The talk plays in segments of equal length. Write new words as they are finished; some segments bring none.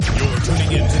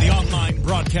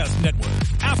podcast network,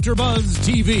 AfterBuzz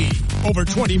TV. Over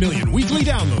 20 million weekly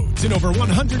downloads in over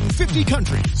 150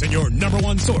 countries, and your number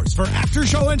one source for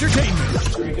after-show entertainment.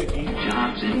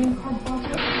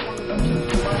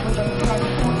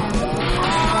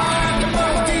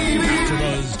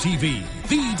 AfterBuzz TV,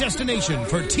 the destination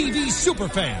for TV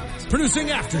superfans. Producing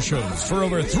aftershows for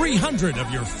over 300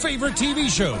 of your favorite TV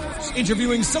shows.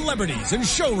 Interviewing celebrities and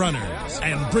showrunners.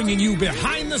 And bringing you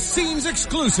behind-the-scenes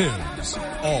exclusives.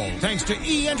 All thanks to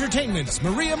E! Entertainment's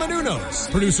Maria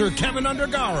Menounos, producer Kevin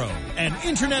Undergaro, and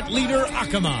internet leader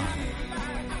Akamai.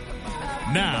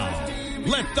 Now,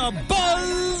 let the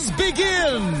buzz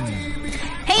begin!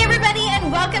 Hey everybody,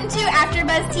 and welcome to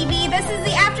AfterBuzz TV. This is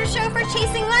the after show for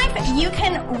Chasing Life. You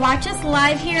can watch us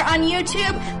live here on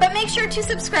YouTube, but make sure to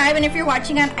subscribe. And if you're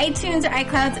watching on iTunes or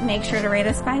iClouds, make sure to rate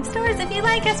us 5 stars if you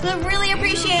like us. We'll really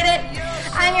appreciate it.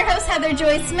 I'm your host, Heather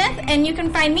Joy Smith, and you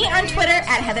can find me on Twitter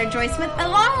at Heather Joy Smith,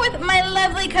 along with my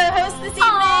lovely co-host this evening.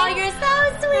 Oh, you're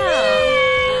so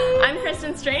sweet. I'm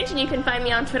Kristen Strange, and you can find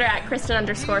me on Twitter at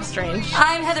Kristen_Strange.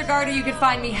 I'm Heather Garter. You can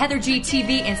find me Heather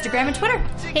GTV, Instagram and Twitter.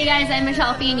 Hey guys, I'm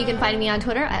Michelle Fee, and you can find me on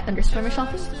Twitter at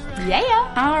 _Michelle Fee.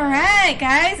 Yeah. All right,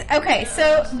 guys. Okay,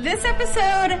 so this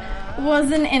episode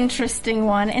was an interesting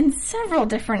one in several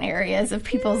different areas of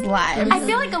people's lives. I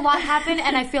feel like a lot happened,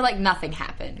 and I feel like nothing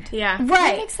happened. Yeah. Right.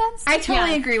 That makes sense? I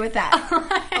totally agree with that.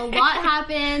 A lot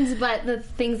happened, but the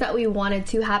things that we wanted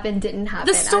to happen didn't happen.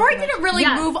 The story didn't really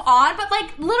move on, but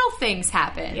like little things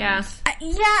happened. Yeah.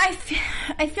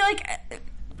 I feel like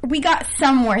we got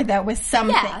somewhere though with some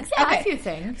things. Yeah, okay. a few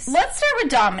things. Let's start with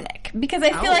Dominic, because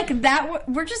I feel like that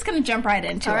we're just going to jump right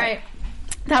into it. All right.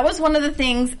 That was one of the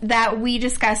things that we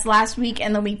discussed last week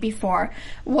and the week before,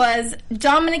 was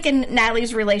Dominic and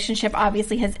Natalie's relationship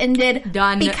obviously has ended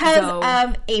because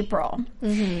of April.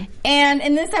 Mm-hmm. And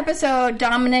in this episode,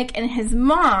 Dominic and his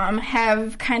mom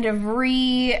have kind of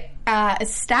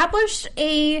established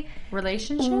a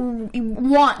relationship?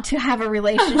 Want to have a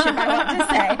relationship, I want to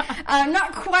say.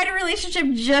 Not quite a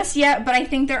relationship just yet, but I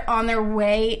think they're on their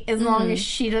way as long as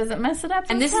she doesn't mess it up.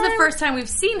 And this is the first time we've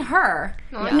seen her.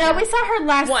 No, we saw her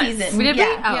last season. We did?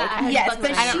 Yeah. Oh, okay. Yes,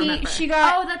 but she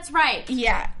got... Oh, that's right.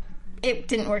 Yeah. It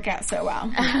didn't work out so well.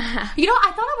 You know,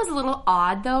 I thought it was a little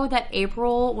odd, though, that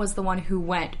April was the one who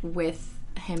went with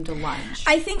him to lunch.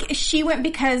 I think she went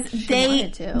because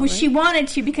she wanted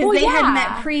to because they had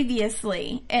met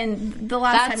previously, and the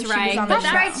last time she was on the show.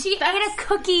 That's right. She ate a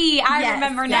cookie. I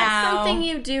remember now. That's something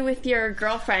you do with your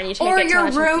girlfriend. You or your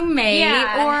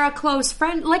roommate, or a close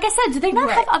friend. Like I said, do they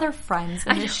not have other friends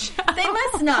in the show? They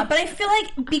must not. But I feel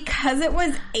like because it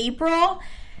was April,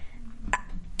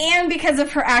 and because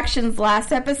of her actions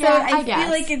last episode, I feel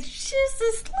like it's just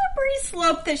a slippery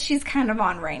slope that she's kind of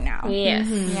on right now. Yes.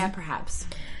 Mm-hmm. Yeah, perhaps.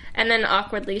 And then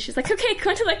awkwardly, she's like, okay,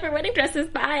 going to like my wedding dresses,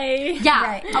 bye.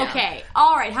 Yeah, okay.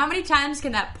 All right, how many times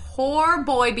can that poor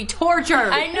boy be tortured?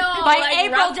 I know. By like,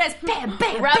 April just bam,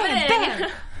 bam, rub bam, it in.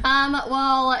 bam.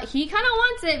 Well, he kind of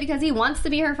wants it because he wants to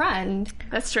be her friend.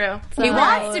 That's true. So, he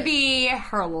wants to be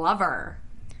her lover.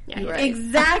 Yeah, you're right.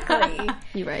 Exactly.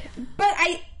 You're right. But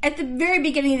at the very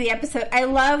beginning of the episode, I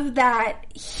love that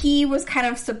he was kind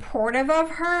of supportive of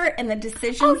her and the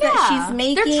decisions that she's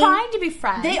making. They're trying to be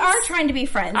friends. They are trying to be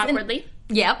friends. Awkwardly.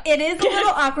 Yep. It is a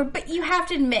little awkward, but you have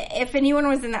to admit, if anyone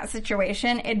was in that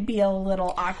situation, it'd be a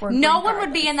little awkward. No one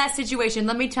would be in that situation.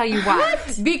 Let me tell you why.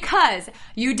 Because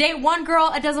you date one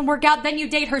girl, it doesn't work out. Then you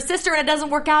date her sister, and it doesn't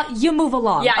work out. You move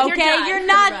along. Yeah, okay, you're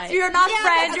not friends. You're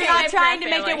not trying to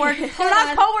make it work. They're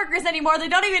not coworkers anymore. They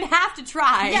don't even have to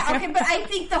try. Yeah, okay, but I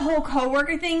think the whole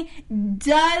coworker thing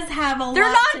does have a lot. They're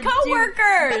not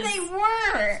coworkers, but they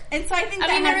were, and so I think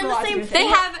they're has in a the lot same to do with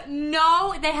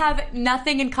it. They have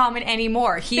nothing in common anymore.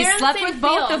 He They're slept in the with same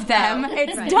both field, of them. though.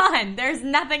 It's done. There's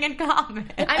nothing in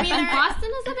common. I mean,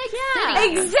 Boston is a big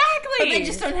city. Exactly. But they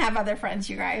just don't have other friends,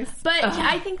 you guys. But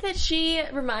I think that he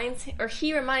reminds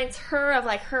her of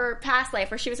like her past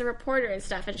life where she was a reporter and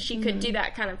stuff, and she could do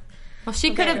that kind of. Well,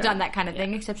 she could have done that kind of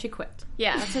thing, except she quit.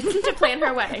 Yeah, to plan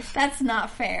her wedding. That's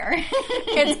not fair.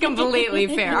 It's completely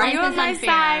fair. Are you on my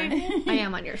side? I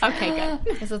am on your side. Okay, good.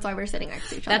 Because that's why we're sitting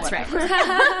next to each other. That's right.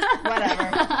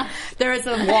 Whatever. There is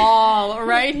a wall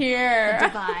right here.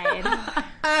 Divide.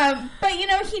 But,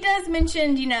 he does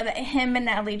mention, that him and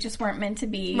Natalie just weren't meant to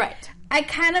be. Right. I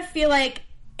kind of feel like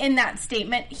in that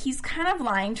statement, he's kind of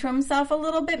lying to himself a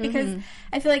little bit because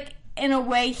I feel like in a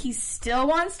way, he still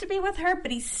wants to be with her,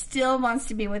 but he still wants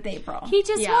to be with April. He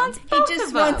just wants both of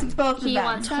them. Wants both of them. He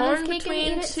wants torn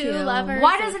between two lovers.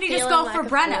 Why doesn't he just go for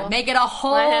Brenna? Make it a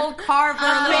whole Carver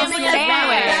family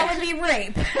That would be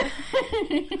rape.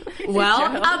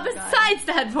 Well, besides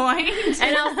that point.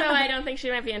 And also, I don't think she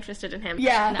might be interested in him.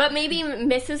 Yeah. But maybe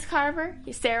Mrs. Carver,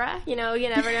 Sarah, you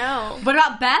never know. What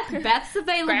about Beth? Beth's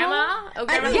available. Grandma? Oh,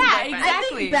 Grandma's Yeah, different. exactly. I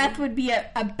think Beth would be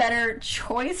a better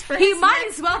choice for He his might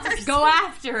next as well just person. go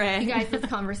after it. You guys, this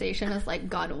conversation has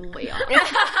gone way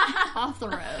off the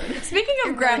road. Speaking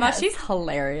of Grandma, she's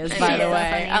hilarious, by the so way.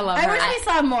 funny. I love her. I wish we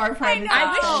saw more of her.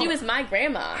 I wish she was my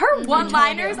grandma. Her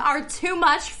one-liners are too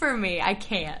much for me. I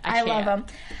can't. I love them.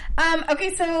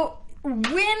 Okay, so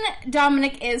when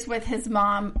Dominic is with his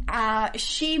mom,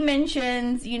 she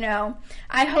mentions,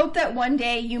 I hope that one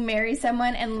day you marry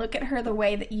someone and look at her the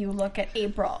way that you look at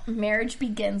April. Marriage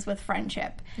begins with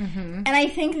friendship. Mm-hmm. And I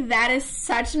think that is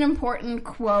such an important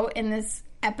quote in this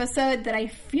episode that I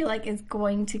feel like is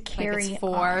going to carry Like it's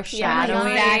foreshadowing.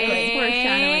 on.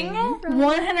 Exactly.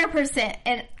 100%.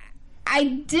 And I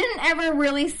didn't ever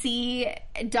really see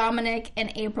Dominic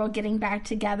and April getting back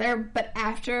together, but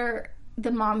after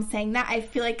the mom saying that, I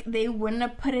feel like they wouldn't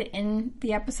have put it in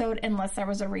the episode unless there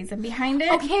was a reason behind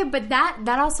it. Okay, but that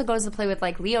also goes to play with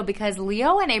Leo, because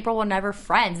Leo and April were never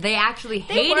friends. They actually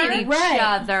hated each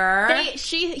other.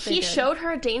 He showed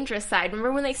her a dangerous side.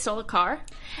 Remember when they stole a car?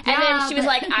 And then she was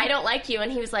like, I don't like you.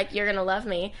 And he was like, you're going to love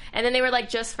me. And then they were like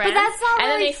just friends. But that's not and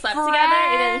really then they slept friends. together.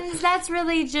 And then, that's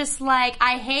really just like,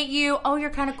 I hate you. Oh, you're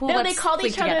kind of cool. no, Let's they called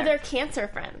sleep each other together. their cancer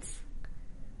friends.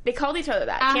 They called each other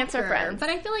that. Cancer friends. But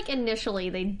I feel like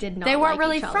initially they did not. They weren't like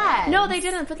really each other. friends. No, they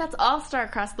didn't. But that's all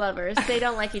star-crossed lovers. They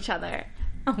don't like each other.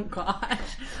 Oh, gosh.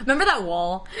 Remember that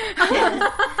wall?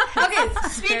 Okay,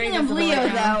 speaking of Leo,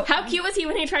 though. How cute was he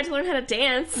when he tried to learn how to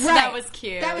dance? Right. That was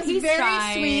cute. That was He's very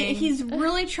trying. sweet. He's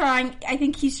really trying. I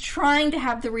think he's trying to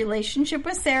have the relationship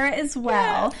with Sarah as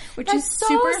well, which That's is so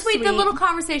super sweet. The little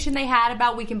conversation they had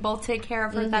about we can both take care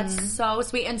of her. That's so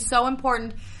sweet and so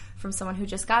important from someone who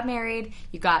just got married.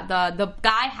 You got the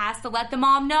guy has to let the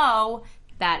mom know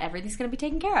that everything's going to be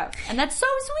taken care of. And that's so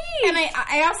sweet. And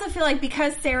I also feel like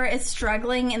because Sarah is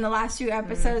struggling in the last few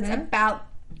episodes about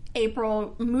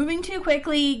April moving too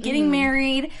quickly, getting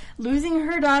married, losing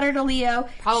her daughter to Leo.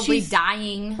 Probably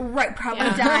dying. Right,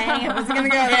 probably dying. I wasn't going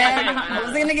to go there. I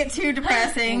wasn't going to get too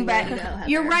depressing, but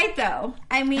you're right, though.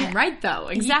 I mean... I'm right, though.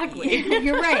 Exactly.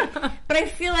 You're right. But I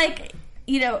feel like,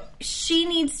 she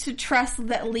needs to trust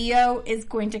that Leo is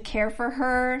going to care for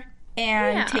her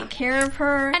and take care of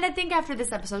her. And I think after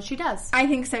this episode, she does. I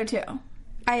think so, too.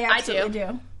 I absolutely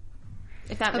do.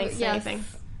 If that makes anything.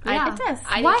 Yeah. It does.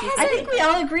 I think we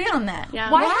all agree on that.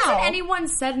 Yeah. Why hasn't anyone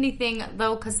said anything,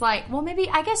 though? Because, maybe,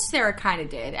 I guess Sarah kind of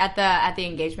did at the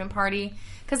engagement party.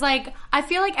 Because, I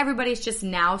feel like everybody's just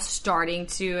now starting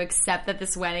to accept that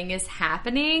this wedding is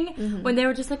happening when they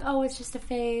were just like, oh, it's just a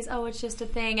phase. Oh, it's just a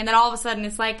thing. And then all of a sudden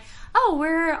it's like, oh,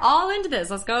 we're all into this.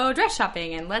 Let's go dress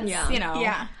shopping and let's,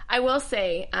 Yeah. I will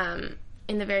say,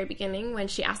 in the very beginning, when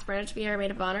she asked Brenna to be her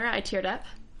maid of honor, I teared up.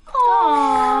 Aww.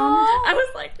 I was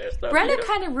like, they're so Brenna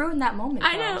beautiful. kind of ruined that moment.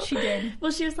 I though. know. She did.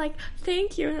 Well, she was like,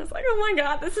 thank you. And I was like, oh my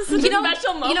God, this is such a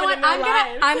special moment You know what? in my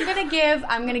life. I'm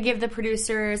gonna give the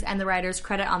producers and the writers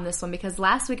credit on this one, because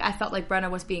last week I felt like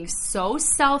Brenna was being so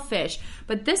selfish,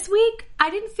 but this week I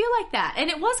didn't feel like that, and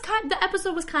the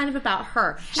episode was kind of about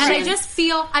her. And I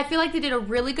feel like they did a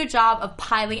really good job of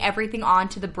piling everything on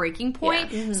to the breaking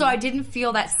point, so I didn't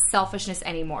feel that selfishness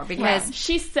anymore, because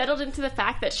She settled into the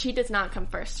fact that she does not come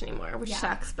first anymore, which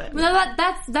sucks. But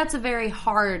that's a very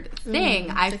hard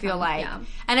thing, I feel like. yeah.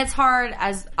 And it's hard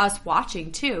as us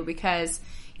watching, too, because,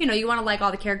 you want to like all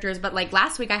the characters, but,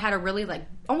 last week I had a really,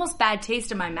 almost bad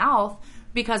taste in my mouth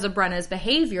because of Brenna's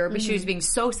behavior, but she was being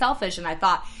so selfish, and I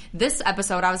thought this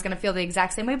episode I was going to feel the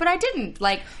exact same way, but I didn't.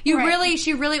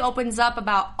 She really opens up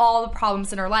about all the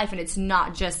problems in her life, and it's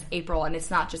not just April, and it's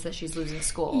not just that she's losing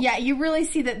school. Yeah, you really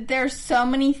see that there's so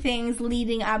many things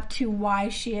leading up to why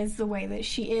she is the way that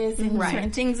she is, and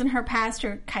certain things in her past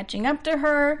are catching up to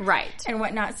her. Right. And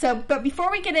whatnot. So, but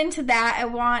before we get into that, I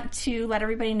want to let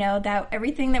everybody know that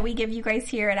everything that we give you guys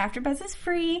here at AfterBuzz is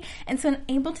free, and so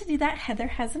able to do that, Heather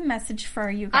has a message for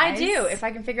you guys. I do, if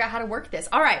I can figure out how to work this.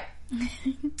 All right.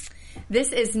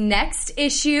 This is Next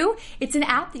Issue. It's an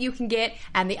app that you can get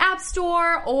at the App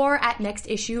Store or at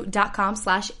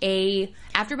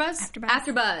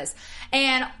nextissue.com/AfterBuzz.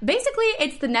 And basically,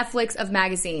 it's the Netflix of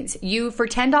magazines. For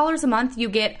 $10 a month, you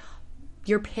get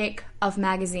your pick of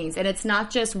magazines, and it's not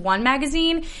just one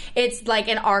magazine. It's like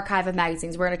an archive of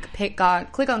magazines. We're going to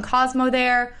click on Cosmo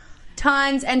there.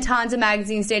 Tons and tons of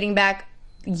magazines dating back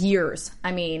years.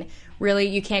 I mean, really,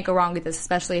 you can't go wrong with this,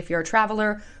 especially if you're a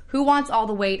traveler. Who wants all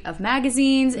the weight of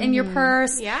magazines in your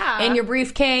purse, in your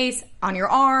briefcase, on your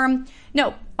arm?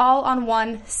 No, all on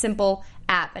one simple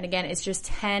app. And again, it's just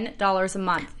 $10 a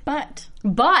month.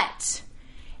 But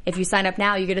if you sign up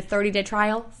now, you get a 30-day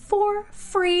trial for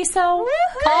free. So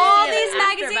all these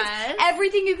magazines,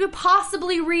 everything you could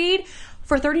possibly read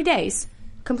for 30 days.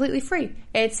 Completely free.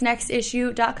 It's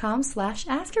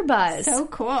nextissue.com/AfterBuzz. So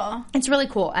cool. It's really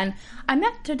cool. And I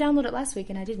meant to download it last week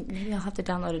and I didn't. Maybe I'll have to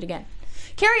download it again.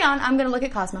 Carry on. I'm going to look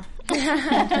at Cosmo.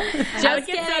 Just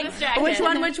kidding. So Which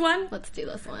one? Let's do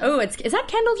this one. Oh, is that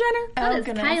Kendall Jenner? That is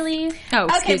Kylie. Oh,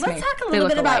 Okay, excuse me. let's talk a They little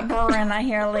look bit about alike. Brenna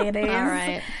here, ladies. All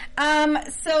right.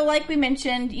 So like we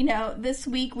mentioned, this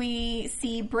week we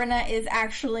see Brenna is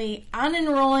actually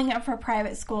unenrolling for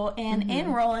private school and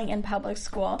enrolling in public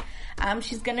school.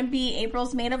 She's going to be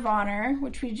April's maid of honor,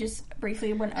 which we just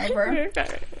briefly went over.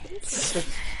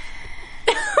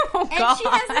 Oh, And God. she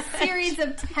has a series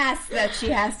of tests that she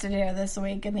has to do this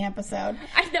week in the episode.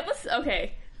 That was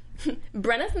okay.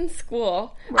 Brenna's in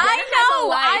school. I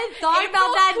know. I thought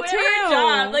about that quit too. her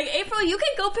job. Like, April, you can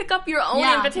go pick up your own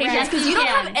invitations because you don't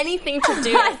have anything to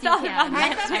do. I thought about I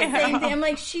that thought the too. same thing. I'm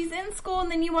like, she's in school,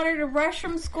 and then you want her to rush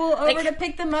from school over to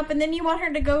pick them up, and then you want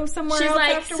her to go somewhere She's else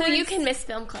like, afterwards. so you can miss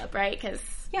film club, right? Because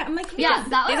Yeah, I'm like, Yeah,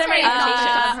 that was These are my very invitations.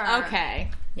 selfish of her.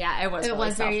 Okay. Yeah, it was It really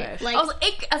was very selfish. like I was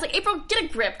like, April, get a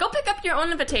grip. Go pick up your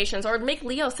own invitations, or make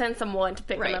Leo send someone to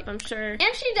pick them Right. up. I'm sure. And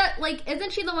she does,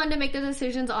 isn't she the one to make the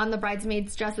decisions on the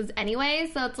bridesmaids' dresses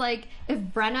anyway? So it's like, if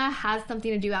Brenna has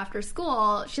something to do after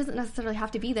school, she doesn't necessarily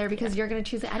have to be there because you're going to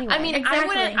choose it anyway. I mean,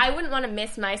 Exactly. I wouldn't want to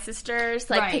miss my sisters,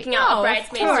 like, Right. picking out No, a of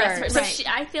bridesmaid's course. dress. So Right.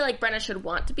 I feel like Brenna should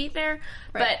want to be there,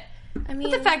 Right. but I mean,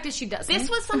 But the fact is she doesn't. this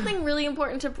was something really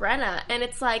important to Brenna, and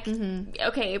it's like,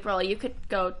 okay, April, you could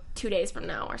go 2 days from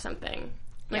now or something.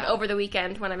 Like, over the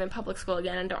weekend when I'm in public school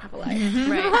again and don't have a life.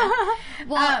 right.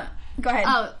 Well, go ahead.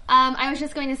 I was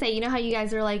just going to say, you know how you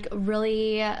guys are like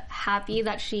really happy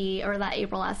that that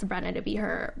April asked Brenna to be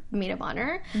her maid of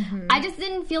honor? I just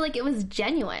didn't feel like it was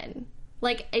genuine.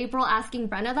 Like, April asking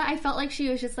Brenna that, I felt like she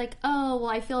was just like, oh,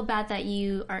 well, I feel bad that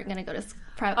you aren't going to go to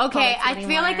Okay, I public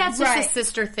feel like that's just Right. a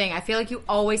sister thing. I feel like you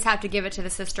always have to give it to the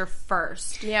sister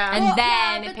first. Yeah. And Well,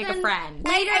 then but pick then a friend.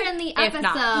 Later in the If episode,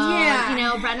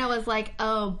 not. Brenna was like,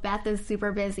 oh, Beth is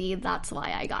super busy. That's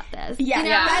why I got this. Yeah, You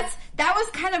know? that was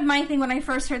kind of my thing when I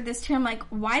first heard this too. I'm like,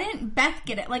 why didn't Beth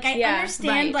get it? Like, I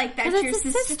understand, right. like, that's 'Cause your it's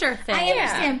a sister thing. I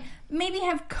understand. Maybe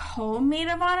have co-maid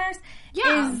of honors.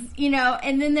 Yeah.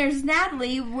 And then there's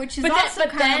Natalie, which is But then- also but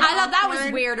kind then- of I thought that was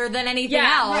awkward. weirder than anything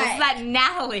Yeah, else. right. That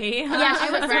Natalie. Yeah,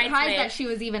 I was surprised bridesmaid. that she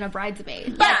was even a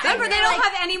bridesmaid. But remember, they don't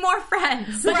have any more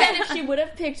friends. But then if she would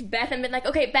have picked Beth and been like,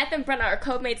 okay, Beth and Brenna are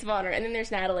co-maids of honor, and then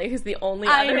there's Natalie, who's the only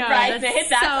I other know, bridesmaid. that's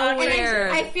That's so awkward.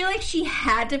 weird. I feel like she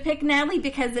had to pick Natalie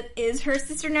because it is her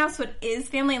sister now, so it is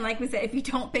family. And like we said, if you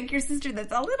don't pick your sister,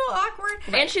 that's a little awkward.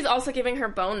 And she's also giving her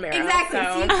bone marrow. Exactly.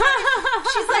 So.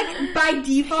 See, she's like by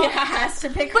default has to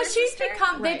pick. But her she's sister.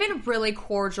 become, they've been really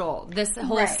cordial this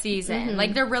whole Right. season.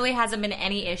 Like, there really hasn't been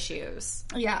any issues.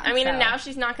 Yeah. I mean, and So. now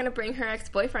she's not going to bring her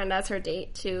ex-boyfriend as her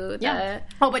date to the...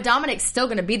 Oh, but Dominic's still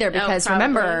going to be there because, probably.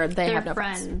 remember, they They're have no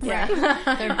friends. Yeah.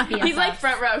 They're BFFs. He's like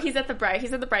front row. He's at the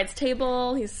bride's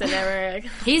table. He's sitting there. Like,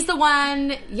 He's the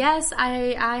one. Yes,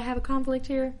 I have a conflict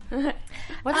here.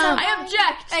 What's up? I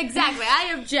object. Exactly,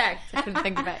 I object. I couldn't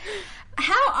think of it.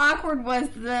 How awkward was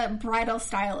the bridal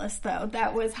stylist though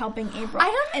that was helping April? I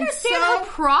don't And understand so her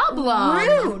problem.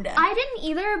 Rude. I didn't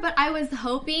either, but I was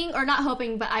hoping, or not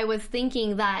hoping, but I was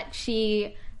thinking that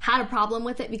she had a problem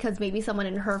with it because maybe someone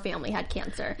in her family had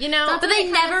cancer. You know, That's But what they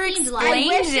it kinda never seemed explained I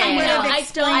wish they it. would have I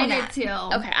explained I that. did too.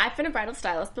 Okay, I've been a bridal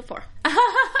stylist before.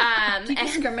 Do you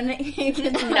discriminate?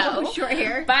 No. Short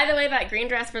hair. By the way, that green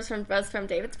dress was from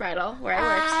David's Bridal, where I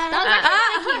worked. That was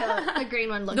actually really cute. The green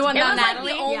one looked The one It good. was like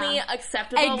Natalie? the only Yeah.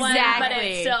 acceptable one, but Exactly.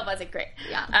 it still wasn't great.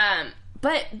 Yeah.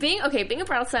 But being a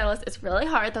bridal stylist is really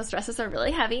hard. Those dresses are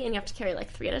really heavy, and you have to carry like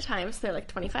 3 at a time, so they're like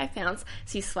 25 pounds,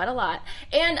 so you sweat a lot.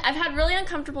 And I've had really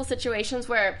uncomfortable situations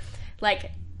where,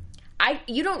 like,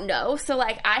 you don't know. So,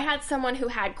 like, I had someone who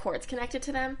had cords connected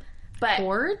to them. But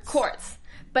Cords? Cords.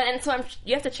 But, and so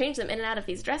you have to change them in and out of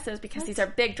these dresses because these are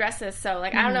big dresses. So,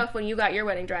 like, I don't know if when you got your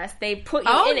wedding dress, they put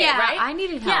you in yeah, it, right? I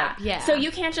needed help, yeah. So you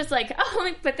can't just, like, oh, let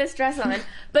me put this dress on.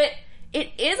 But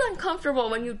it is uncomfortable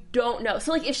when you don't know.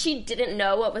 So, like, if she didn't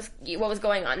know what was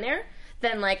going on there,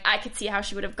 then, like, I could see how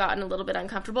she would have gotten a little bit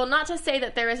uncomfortable. Not to say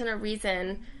that there isn't a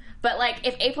reason, but, like,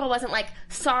 if April wasn't, like,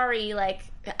 sorry, like,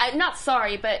 I'm not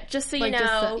sorry, but just so you Like, know,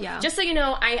 just so- yeah. just so you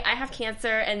know, I have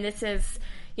cancer, and this is,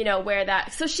 where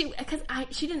that. So she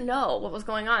didn't know what was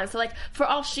going on. So like for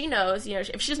all she knows,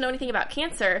 if she doesn't know anything about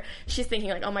cancer, she's thinking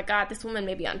like, oh my God, this woman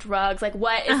may be on drugs. Like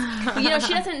what is,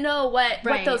 she doesn't know what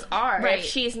those are. Right. If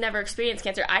she's never experienced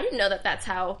cancer. I didn't know that that's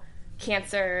how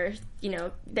cancer,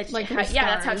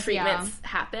 that's how treatments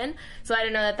happen. So I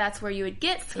didn't know that that's where you would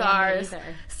get scars.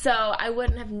 So I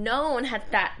wouldn't have known had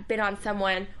that been on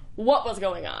someone what was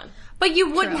going on. But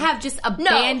you wouldn't have just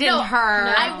abandoned her.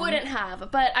 No, I wouldn't have.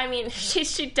 But I mean,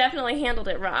 she definitely handled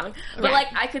it wrong. But like,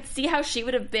 I could see how she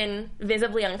would have been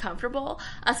visibly uncomfortable,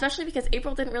 especially because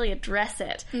April didn't really address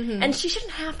it, and she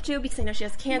shouldn't have to because I know she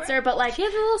has cancer. But like, she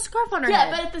has a little scarf on her yeah.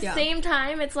 head. But at the same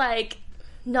time, it's like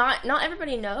not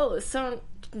everybody knows. So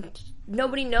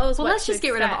nobody knows. Well, what let's to just get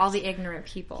rid of expect. all the ignorant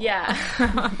people. Yeah.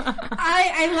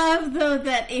 I love though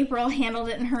that April handled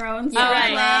it in her own sort of way,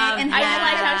 and I did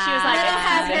like how she was like,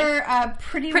 have her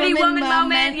pretty woman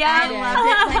moment. Yeah, I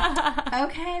loved it. Like,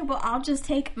 okay, well, I'll just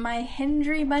take my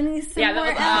Hendry bunny somewhere that was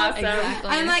else. awesome. Exactly.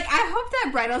 I'm like, I hope that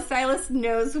bridal stylist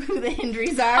knows who the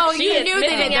Hendrys are. Oh, she you is knew they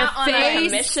missing did out the on a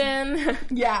face. commission.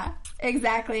 Yeah,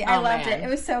 exactly. I loved it. It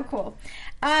was so cool.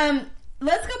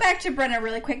 Let's go back to Brenna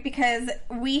really quick because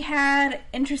we had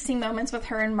interesting moments with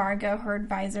her and Margot, her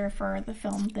advisor for the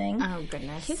film thing. Oh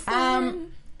goodness.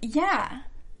 Yeah.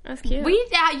 That's cute.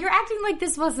 You're acting like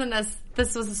this was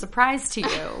a surprise to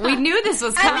you. We knew this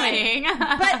was coming.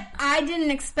 But I didn't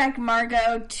expect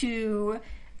Margot to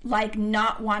like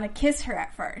not want to kiss her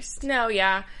at first. No,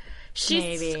 yeah.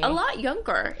 She's Maybe. a lot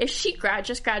younger. If she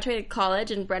just graduated college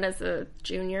and Brenna's a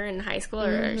junior in high school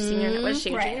or a senior, was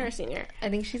she a junior or senior? I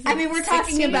think she's. I mean, we're talking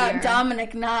 16 about year.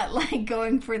 Dominic not like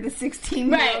going for the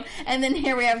 16-year-old, Right. and then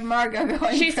here we have Margot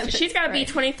going. for the, She's got to be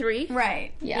 23.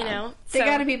 right. Yeah. They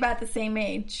got to be about the same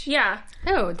age. Yeah.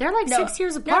 Oh, they're like 6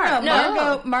 years No,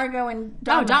 apart. Margot and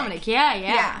Dominic. Oh, Dominic. Yeah.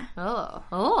 Yeah. Oh.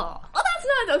 Well, that's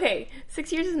not okay.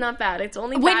 6 years is not bad. It's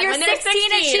only When bad you're when they're 16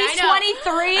 and 16. she's I know.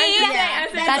 23, I'm just saying, Yeah,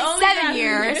 it's that's only 7 bad when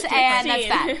years, you're and that's 16.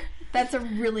 bad. That's a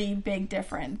really big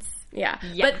difference. Yeah.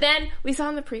 Yeah. But then we saw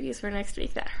in the previews for next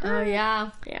week that Oh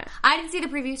yeah. yeah. I didn't see the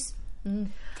previews.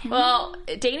 Well,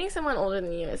 dating someone older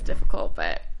than you is difficult,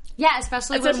 but Yeah,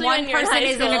 especially when Especially one when you're in person high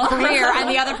is in a school. career and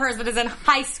the other person is in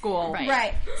high school. Right.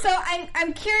 Right. So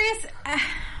I'm curious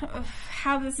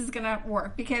how this is going to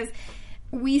work because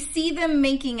we see them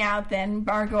making out then.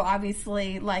 Margot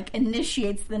obviously like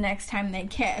initiates the next time they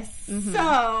kiss.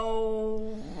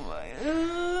 So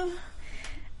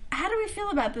how do we feel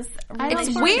about this? I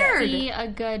It's don't weird. see a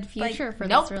good future for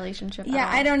nope. this relationship. Yeah, at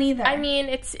all. I don't either. I mean,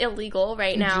 it's illegal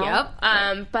right now.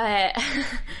 Yep. But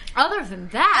Other than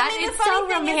that, I mean, it's the funny so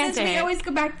thing romantic. is we always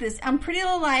go back to this. On Pretty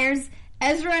Little Liars,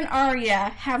 Ezra and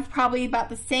Arya have probably about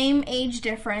the same age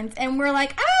difference, and we're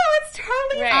like, oh, it's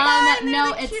totally Right. fine. They're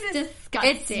No, the it's cutest.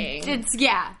 disgusting. it's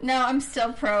yeah. No, I'm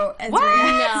still pro Ezra.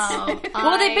 No.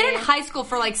 Well, they've been in high school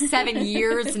for like 7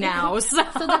 years now, so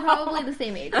So they're probably the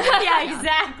same age. yeah,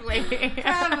 exactly.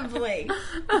 Probably.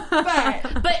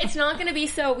 But it's not going to be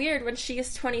so weird when she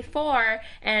is 24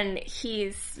 and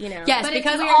he's, Yes, But it's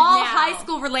because weird all now. high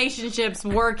school relationships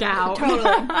work out.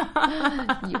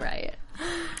 totally. You're right.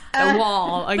 The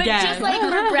wall But again. just like for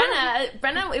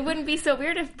Brenna, it wouldn't be so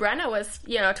weird if Brenna was,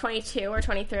 22 or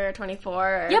 23 or 24.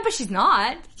 Or, yeah, but she's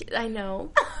not. I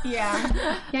know.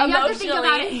 Yeah. Yeah, you have to think about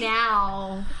Emotionally. it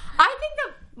now. I think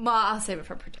that. Well, I'll save it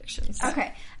for predictions.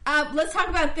 Okay. Let's talk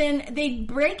about then. They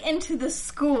break into the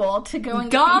school to go and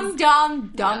get Dumb, these-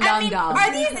 dumb, I mean, dumb.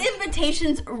 are these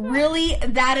invitations really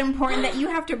that important that you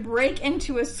have to break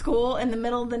into a school in the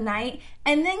middle of the night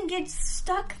and then get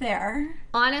stuck there?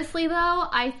 Honestly, though,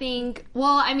 I think.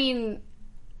 Well, I mean,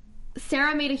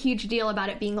 Sarah made a huge deal about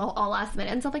it being all last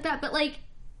minute and stuff like that. But like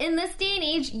in this day and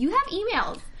age, you have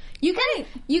emails. You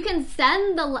can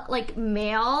send the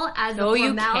mail as a No, you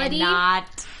formality.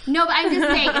 cannot. No, but I'm just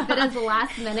saying, if it is the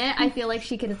last minute, I feel like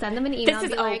she can send them an email. This is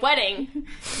and be a like, wedding.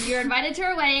 You're invited to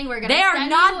our wedding. We're gonna. They are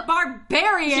send not you-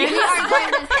 barbarians. We are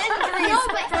going to send. No,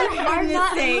 but For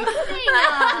goodness sake.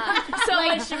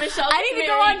 So Michelle, I need to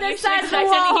go on this side of the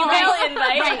wall. an email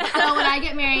invite. Right. So when I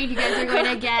get married, you guys are going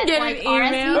to get Get like an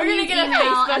email. RSVP We're gonna get a email,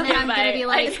 Facebook and then I'm going to be invite.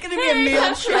 like, It's going to be a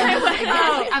meal trip.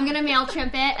 exactly. I'm going to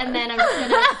MailChimp it, and then I'm just going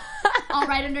to. I'll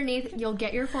write underneath. You'll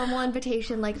get your formal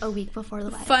invitation like a week before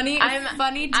the wedding. funny I'm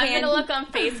tangent. gonna look on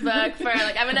Facebook for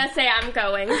I'm gonna say I'm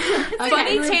going.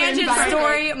 Funny Group tangent invite.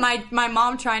 story. My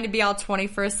mom trying to be all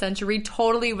 21st century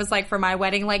totally was like for my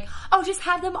wedding, like, oh, just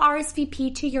have them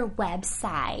RSVP to your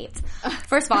website.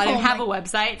 First of all, I didn't have a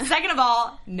website. Second of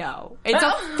all, no. It's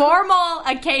a formal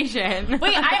occasion.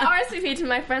 Wait, I RSVP'd to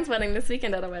my friend's wedding this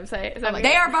weekend at a website. Is that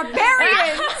They are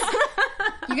barbarians.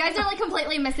 You guys are like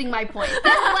completely missing my point. This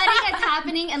wedding is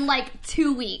happening in like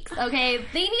 2 weeks, okay?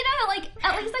 They need to like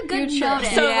at least a good notice.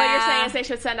 So what you're saying is they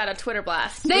should send out a Twitter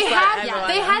blast. They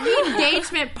had the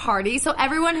engagement party, so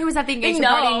everyone who was at the engagement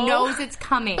party knows it's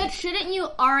coming. But shouldn't you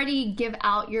already give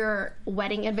out your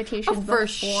wedding invitation for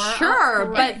before? Sure,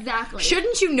 but exactly.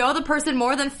 Shouldn't you know the person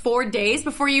more than 4 days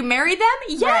before you marry them?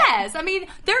 Yes. I mean,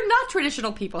 they're not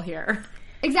traditional people here.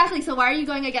 Exactly, so why are you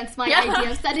going against my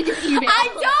idea of sending an email? I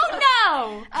don't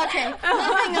know! Okay,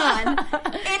 moving on.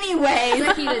 Anyways,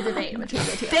 It's a heated debate between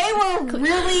the two. they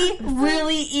were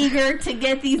really eager to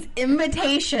get these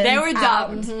invitations. They were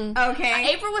out. dumb.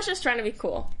 Okay. April was just trying to be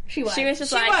cool. She was. She was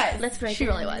just She like, was. let's break She it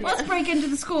really in. was. Let's break into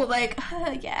the school, like,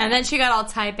 yeah. And then she got all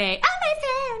type A. Oh, my phone,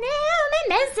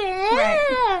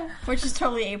 Right. Which is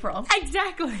totally April.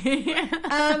 Exactly.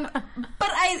 But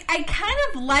I kind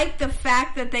of like the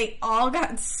fact that they all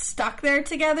got stuck there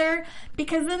together,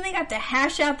 because then they got to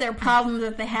hash out their problems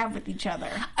that they have with each other.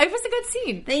 It was a good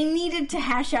scene. They needed to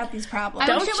hash out these problems.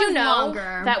 I wish Don't it you was know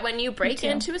longer. that when you break too.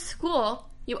 into a school,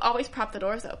 you always prop the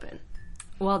doors open?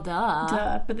 Well,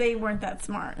 duh. But they weren't that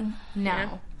smart.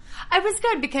 No. It was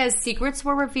good because secrets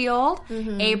were revealed.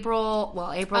 April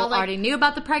already knew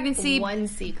about the pregnancy. One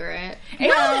secret. No,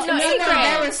 No, secret.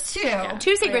 there was two.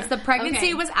 Two secrets. The pregnancy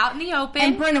Okay. was out in the open.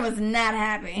 And Brenna was not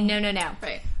happy. No.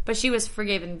 Right. But she was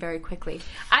forgiven very quickly.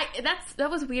 That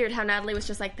was weird how Natalie was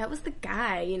just like, that was the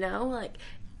guy, you know? Like,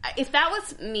 if that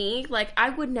was me, like, I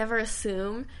would never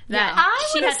assume that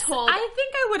she had told... I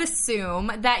think I would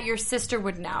assume that your sister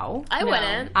would know. I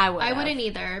wouldn't. I would. I wouldn't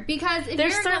either. Because if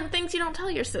There's you're certain things you don't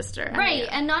tell your sister. Right,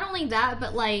 and not only that,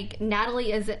 but like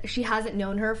Natalie she hasn't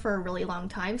known her for a really long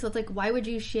time, so it's like, why would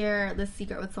you share this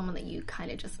secret with someone that you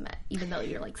kind of just met, even though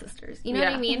you're like sisters? You know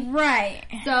what I mean? Right.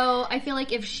 So I feel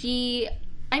like if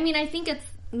I think it's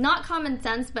not common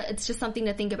sense, but it's just something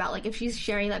to think about. Like, if she's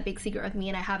sharing that big secret with me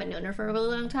and I haven't known her for a really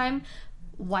long time,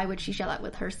 why would she share that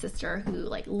with her sister who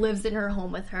like lives in her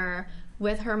home with her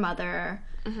mother?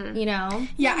 You know?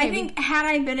 Yeah, I think had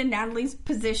I been in Natalie's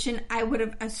position, I would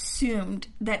have assumed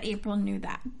that April knew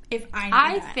that. If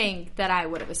I knew that. think that I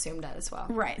would have assumed that as well.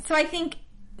 Right. So I think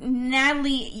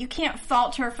Natalie, you can't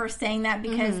fault her for saying that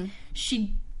because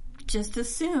she just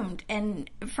assumed. And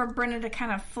for Brenna to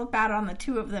kind of flip out on the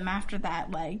two of them after that,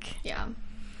 like... Yeah.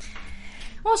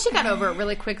 Well, she got over it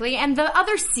really quickly. And the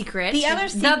other secret...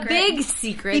 The big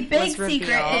secret was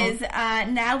revealed. Is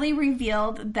Natalie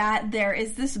revealed that there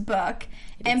is this book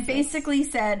and basically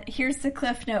said, here's the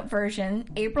Cliff Note version.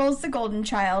 April's the golden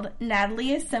child,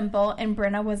 Natalie is simple, and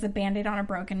Brenna was a Band-Aid on a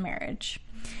broken marriage.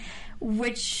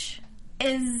 Which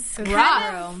is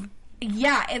rough.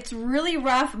 Yeah, it's really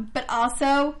rough, but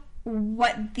also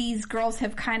what these girls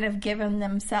have kind of given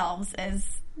themselves as...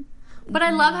 But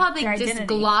I love how they Their just identity.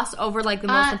 gloss over like the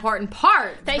most important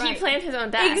part. That he planned his own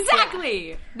death.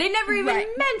 Exactly. They never even Right.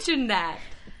 mentioned that.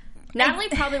 Natalie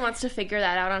probably wants to figure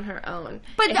that out on her own.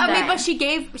 But but she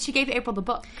gave April the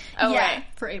book. Oh, Yeah. right.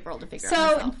 For April to figure out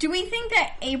So, herself. do we think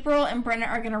that April and Brenna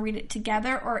are going to read it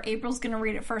together, or April's going to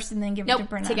read it first and then give it to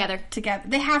Brenna? Together. Together.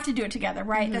 They have to do it together,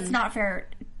 right? That's not fair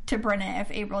to Brenna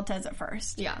if April does it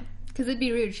first. Yeah. Because it'd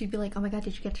be rude. She'd be like, oh my god,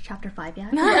 did you get to chapter 5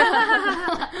 yet?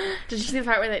 Did you see the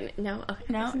part where they... No? Okay.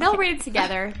 No? They'll read it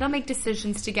together. They'll make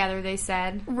decisions together, they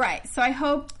said. Right. So I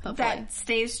hope Hopefully. that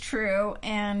stays true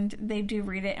and they do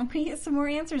read it and we get some more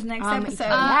answers next episode.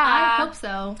 I hope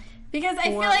so. Because I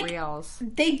feel For like reals.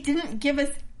 they didn't give us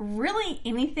really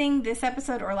anything this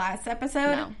episode or last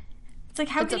episode. No. It's like,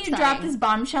 how It's can you upsetting. drop this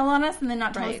bombshell on us and then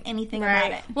not tell us Right. anything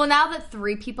about it? Well, now that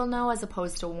 3 people know as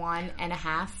opposed to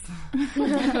 1.5.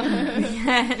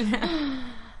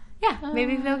 Yeah,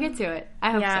 maybe they'll get to it.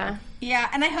 I hope Yeah. so. Yeah,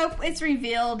 and I hope it's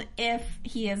revealed if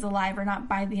he is alive or not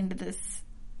by the end of this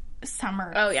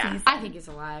summer Oh, yeah. season. I think he's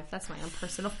alive. That's my own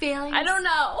personal feeling. I don't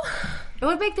know. It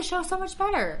would make the show so much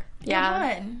better.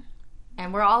 Yeah. Good.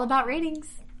 And we're all about ratings.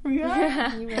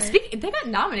 Yeah. Speaking, they got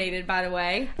nominated, by the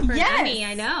way. Yes. Emmy,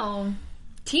 I know.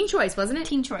 Teen Choice, wasn't it?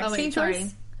 Teen Choice. Oh, wait, Teen sorry.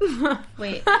 Choice.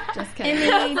 Wait, just kidding.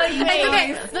 Emmy,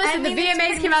 Okay, Choice. listen, I mean, the it's VMAs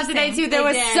pretty came out today interesting. too. There They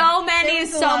was did. so There was a many lot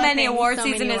of things. award So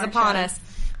season many is award upon shows. us.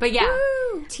 But yeah,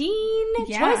 Woo. Teen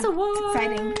Yeah. Choice Awards.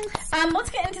 Exciting. Let's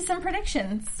get into some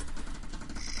predictions.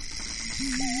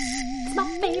 It's my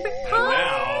favorite part.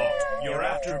 Now, your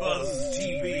AfterBuzz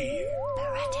TV.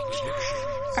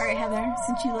 All right, Heather,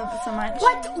 since you love it so much.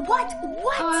 What?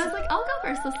 Oh, I was like, I'll go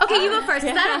first. Let's Okay, you go first.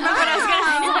 'Cause I don't remember what I was I'll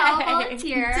gonna say.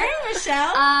 volunteer. Dang,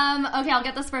 Michelle. Okay, I'll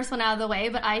get this first one out of the way,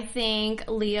 but I think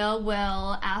Leah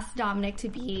will ask Dominic to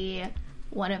be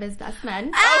one of his best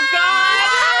men. Oh God!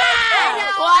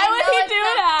 Why would he do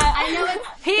that? I know it's,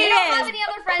 He they don't is, have any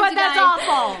other friends, but you that's guys.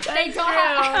 awful. They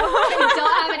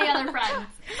don't have any other friends.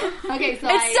 Okay, so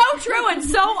It's so true and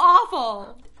so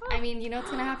awful. I mean, you know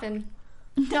what's gonna happen.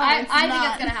 No, I it's think not.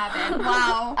 it's gonna happen.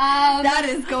 Wow. That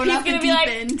is going He's off the gonna be deep like,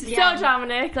 end. so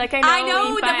Dominic, like I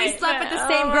know that we slept with the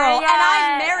same Oh girl, my and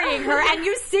I'm God. marrying her, and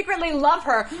you secretly love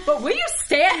her. But will you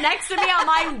stand next to me on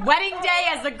my wedding day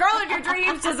as the girl of your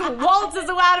dreams just waltzes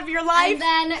out of your life?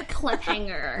 And then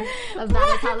cliffhanger. That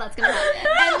is how that's gonna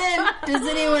happen. And then, does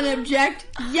anyone object?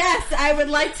 Yes, I would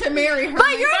like to marry her.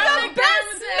 But you're the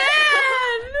best man!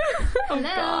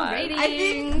 Hello, ratings. I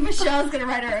think Michelle's going to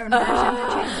write her own version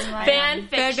of Chasing Life. Fan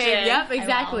fiction. Yep,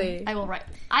 exactly. I will write.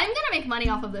 I'm gonna make money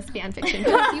off of this fan fiction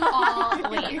because you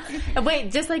all wait.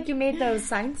 Wait, just like you made those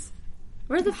signs?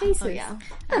 Where's the faces? Oh yeah,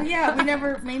 Oh, yeah, we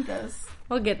never made those.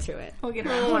 We'll get to it. We'll get Oh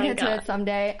around we'll my get to God. it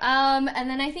someday. And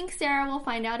then I think Sarah will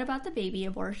find out about the baby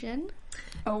abortion.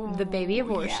 Oh, The baby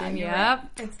abortion, you're yep. right.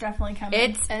 It's definitely coming.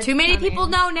 It's too many coming. people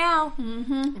know now.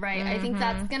 Right. I think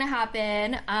that's gonna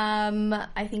happen.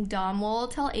 I think Dom will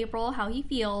tell April how he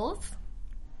feels.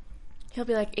 He'll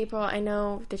be like, April, I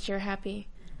know that you're happy,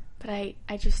 but I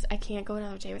can't go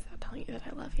another day without telling you that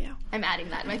I love you. I'm adding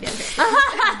that in my fan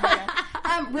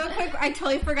fiction. Real quick, I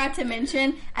totally forgot to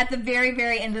mention at the very,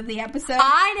 very end of the episode.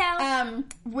 I know.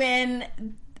 When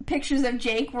pictures of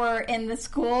Jake were in the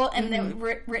school and they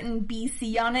were written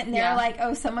BC on it, and they Yeah. were like,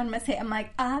 "Oh, someone must say." I'm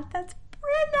like, that's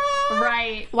Brenna.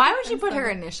 Right. Why would you put her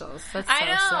initials? That's so I know.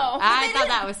 silly. But I They thought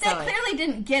that didn't- was They silly. clearly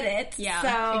didn't get it. Yeah.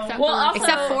 So, Except Well, for, also-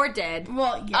 Except Ford did.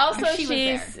 well, yeah. Also, she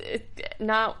was she's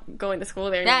not going to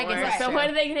school there Yeah, I anymore. guess that's so true. what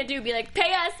are they going to do? Be like,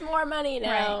 pay us more money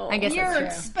now? I guess You're that's true.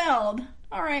 expelled.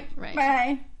 All right. Right.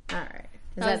 Bye. All right.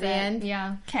 Is that that was the it. end?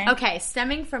 Yeah. Okay. Okay,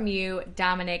 stemming from you,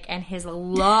 Dominic, and his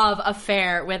love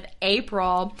affair with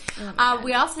April,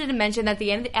 we also didn't mention that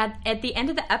at the end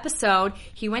of the episode,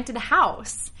 he went to the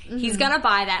house. He's gonna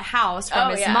buy that house from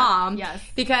Oh, his yeah. mom, Yes.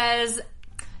 because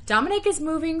Dominic is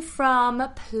moving from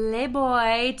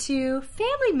playboy to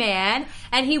family man,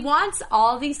 and he wants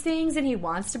all these things, and he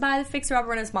wants to buy the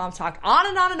fixer-upper, and his mom talked on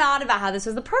and on and on about how this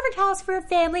was the perfect house for a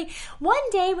family. One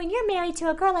day, when you're married to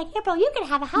a girl like April, you can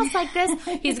have a house like this.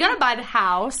 He's gonna buy the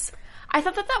house. I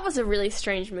thought that was a really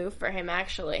strange move for him,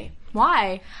 actually.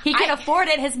 Why? He can afford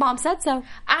it. His mom said so.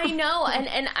 I know,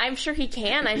 and I'm sure he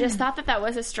can. I just thought that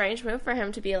was a strange move for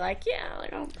him to be like, yeah,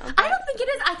 like, I'll I don't think it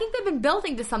is. I think they've been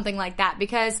building to something like that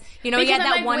because, you know, he because had I'm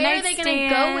that like, one where night are they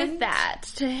stand. go with that?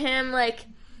 To him, like,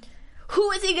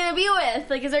 who is he going to be with?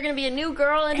 Like, is there going to be a new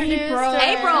girl introduced? April. or-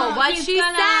 April, what He's she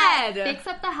gonna said. fix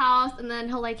up the house, and then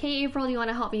he'll like, hey, April, do you want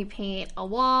to help me paint a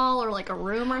wall or like a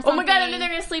room or something? Oh my god, and then they're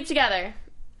going to sleep together.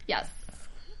 Yes.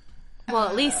 Well,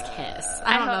 at least kiss.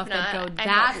 I don't know hope if they'd not. go I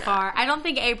that hope far. I don't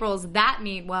think April's that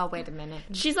mean. Well, wait a minute.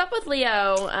 She's up with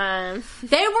Leo.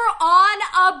 They were on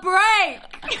a break.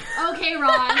 Okay,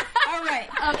 Ron. All right.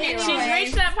 Okay, She's Ron.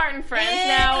 reached that part in Friends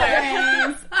now where...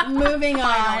 Anyways, moving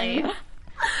on.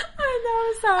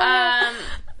 I know, sorry.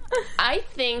 I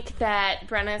think that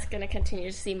Brenna's going to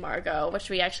continue to see Margot, which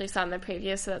we actually saw in the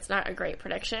preview, so that's not a great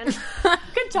prediction.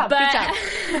 Good job. But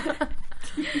Good job.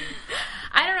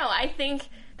 I don't know. I think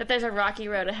that there's a rocky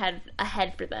road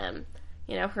ahead for them.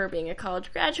 You know, her being a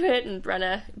college graduate and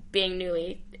Brenna being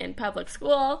newly in public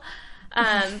school. But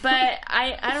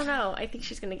I don't know. I think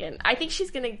she's gonna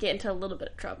get into a little bit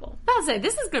of trouble. I'll say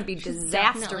this is going to be disastrous.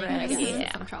 Definitely gonna get in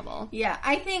Yeah. some trouble. Yeah,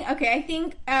 I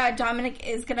think Dominic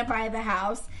is going to buy the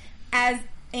house as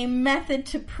a method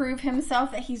to prove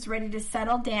himself that he's ready to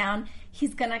settle down.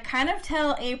 He's going to kind of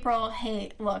tell April,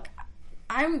 hey, look,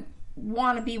 I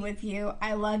want to be with you.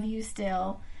 I love you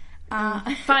still.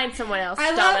 Find someone else,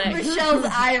 I love Dominic. Michelle's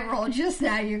eye roll just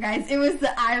now, you guys. It was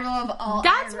the eye roll of all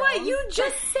That's eye what rolls. you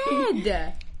just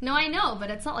said. No, I know,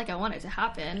 but it's not like I want it to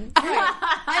happen.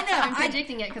 I know. I'm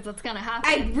predicting it because it's gonna happen.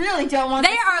 I really don't want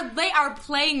They are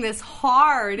playing this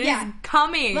hard. It's Yeah.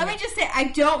 coming. Let me just say, I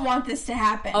don't want this to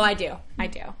happen. Oh, I do.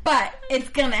 But it's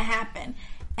gonna happen.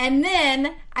 And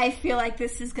then I feel like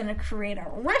this is gonna create a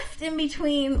rift in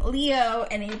between Leo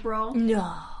and April.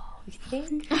 No. You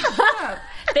think?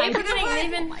 They were gonna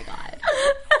even. Oh my god.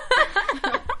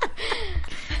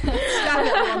 Stop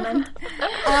it, woman.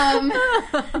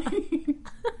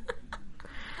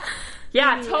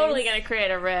 Yeah, totally gonna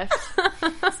create a rift.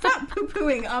 Stop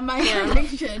poo-pooing on my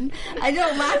prediction. I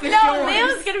don't laugh at No, yours.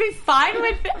 Leo's going to be fine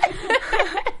with it.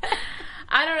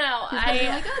 I don't know. I'd be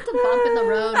like, oh, it's a bump in the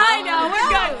road. I know, we're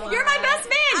good. You're my best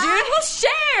man, dude. We'll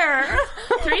share.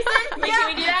 Threesome? Like, can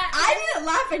we do that? I didn't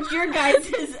laugh at your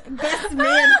guys' best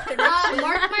man prediction.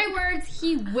 Mark my words,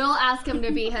 he will ask him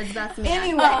to be his best man.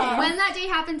 Anyway. When that day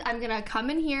happens, I'm gonna come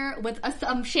in here with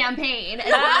some champagne.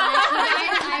 And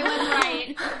I was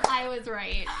right. I was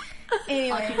right.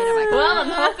 Anyway, Well, I'm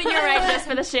hoping you're right just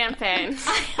for the champagne.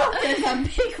 I hope there's a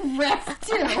big rift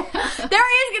too. There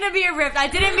is going to be a rift. I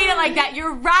didn't mean it like that.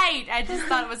 You're right. I just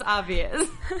thought it was obvious.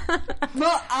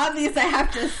 Well, obvious. I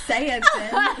have to say it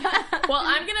then. Well,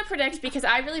 I'm going to predict, because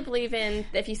I really believe in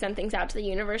if you send things out to the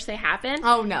universe, they happen.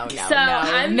 Oh, no. So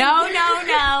I'm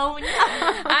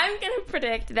going to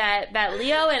predict that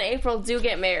Leo and April do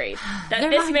get married. That They're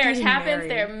this not marriage getting happens.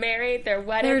 married. They're married. They're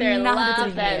wedded. They're They're in not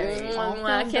love. getting And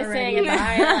married. kissing and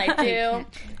bye like do.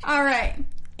 All right.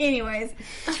 Anyways,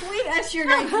 tweet us your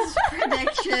guys'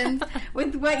 predictions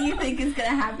with what you think is going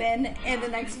to happen in the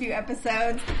next few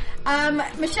episodes.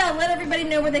 Michelle, let everybody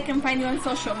know where they can find you on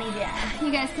social media.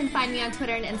 You guys can find me on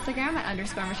Twitter and Instagram at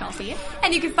 _Michelle C.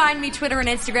 And you can find me Twitter and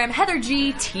Instagram,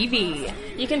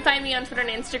 HeatherGTV. You can find me on Twitter and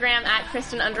Instagram at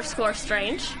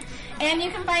Kristen_Strange. And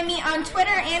you can find me on Twitter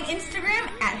and Instagram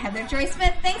at Heather Joy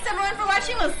Smith. Thanks everyone for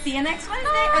watching. We'll see you next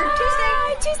Wednesday or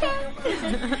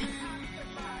Tuesday.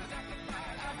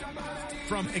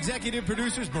 From executive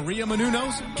producers Maria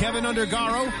Menounos, Kevin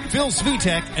Undergaro, Phil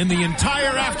Svitek, and the entire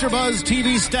AfterBuzz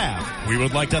TV staff, we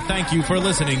would like to thank you for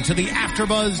listening to the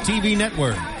AfterBuzz TV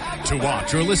network. To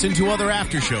watch or listen to other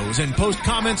after shows and post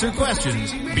comments or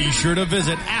questions, be sure to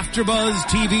visit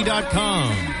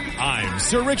AfterBuzzTV.com. I'm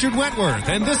Sir Richard Wentworth,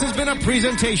 and this has been a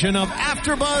presentation of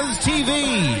AfterBuzz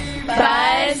TV.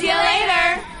 Buzz you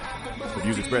later. The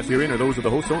views expressed herein are those of the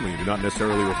hosts only and do not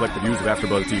necessarily reflect the views of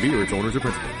AfterBuzz TV or its owners or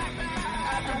principals.